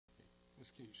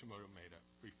Ms. Kishimoto made a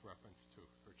brief reference to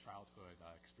her childhood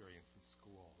experience in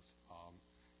schools.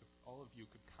 If all of you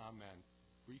could comment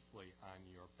briefly on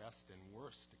your best and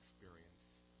worst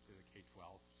experience to the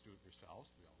K-12 student yourselves,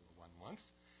 we all were one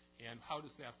once, and how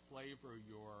does that flavor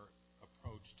your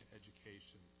approach to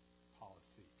education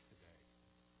policy today?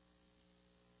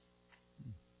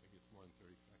 Maybe it's more than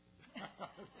 30 seconds.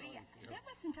 That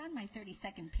wasn't on my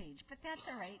 30-second page, but that's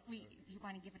all right. You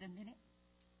want to give it a minute?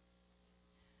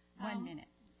 1 minute.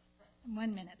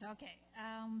 1 minute, okay.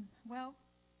 Well,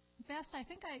 best, I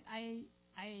think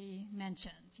I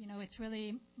mentioned, it's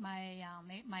really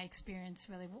my experience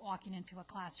really walking into a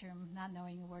classroom, not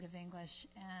knowing a word of English,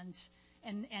 and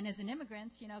as an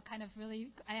immigrant, kind of really,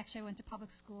 I actually went to public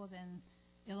schools in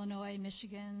Illinois,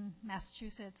 Michigan,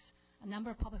 Massachusetts, a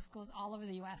number of public schools all over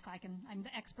the U.S. I'm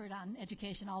the expert on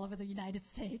education all over the United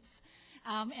States,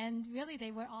 and really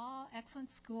they were all excellent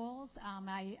schools.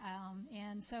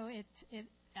 And so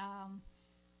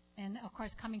and of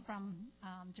course coming from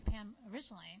Japan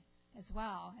originally as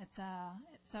well, it's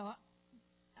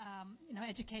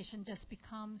education just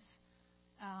becomes,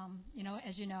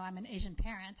 as you know, I'm an Asian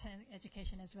parent, and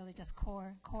education is really just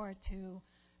core to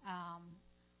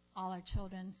all our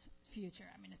children's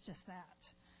future. I mean, it's just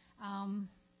that. I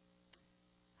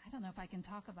don't know if I can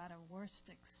talk about a worst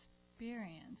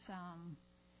experience. I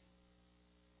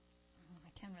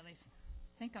can't really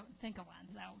think of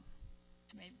one,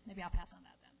 so maybe I'll pass on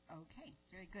that then. Okay,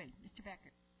 very good. Mr.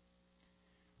 Becker.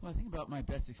 Well, I think about my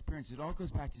best experience. It all goes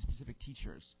back to specific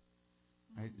teachers.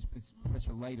 Right? It's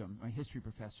Professor Lightham, my history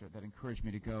professor, that encouraged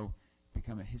me to go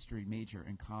become a history major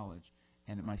in college,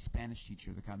 and my Spanish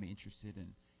teacher that got me interested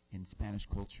in Spanish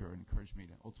culture and encouraged me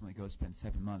to ultimately go spend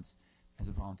 7 months as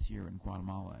a volunteer in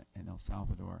Guatemala and El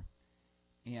Salvador,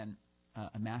 and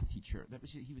a math teacher.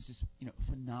 He was just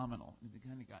phenomenal. The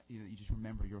kind of guy you just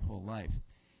remember your whole life,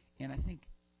 and I think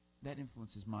that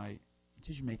influences my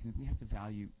decision making. That we have to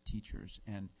value teachers,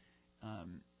 and I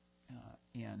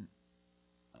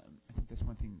think that's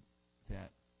one thing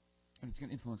that. And it's going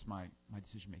to influence my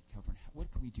decision-making in California.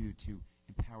 What can we do to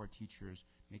empower teachers,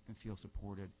 make them feel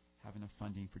supported, have enough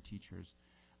funding for teachers?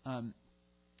 In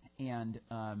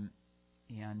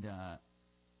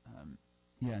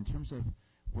terms of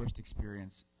worst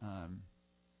experience, I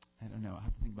don't know. I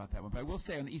have to think about that one. But I will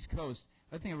say on the East Coast,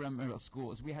 the other thing I remember about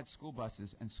school is we had school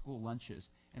buses and school lunches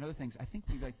and other things. I think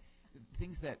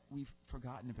things that we've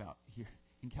forgotten about here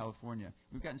in California.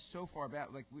 We've gotten so far back,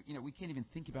 we can't even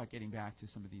think about getting back to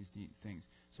some of these things.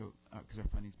 So, because our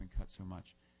funding's been cut so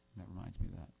much, and that reminds me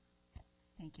of that.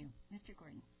 Thank you, Mr.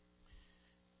 Gordon.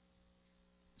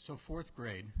 So, 4th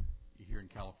grade here in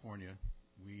California,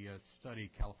 we study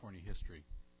California history.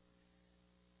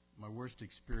 My worst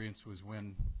experience was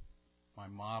when my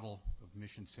model of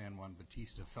Mission San Juan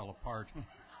Bautista fell apart.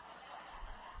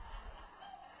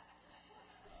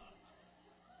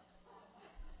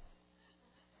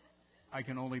 I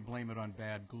can only blame it on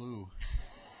bad glue.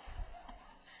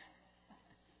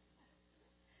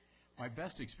 My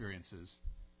best experiences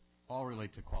all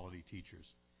relate to quality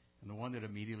teachers. And the one that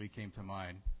immediately came to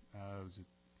mind was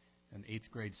an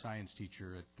 8th grade science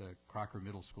teacher at Crocker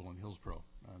Middle School in Hillsborough,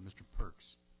 Mr.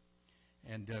 Perks.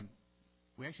 And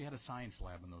we actually had a science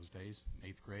lab in those days, in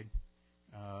 8th grade,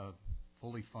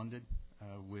 fully funded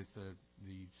with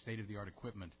the state-of-the-art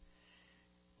equipment.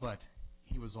 But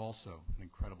he was also an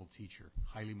incredible teacher,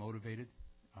 highly motivated,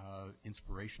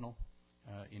 inspirational,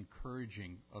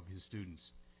 encouraging of his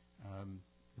students.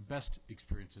 The best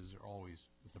experiences are always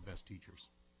with the best teachers.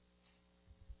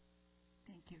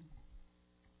 Thank you.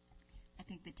 I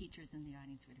think the teachers in the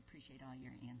audience would appreciate all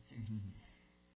your answers.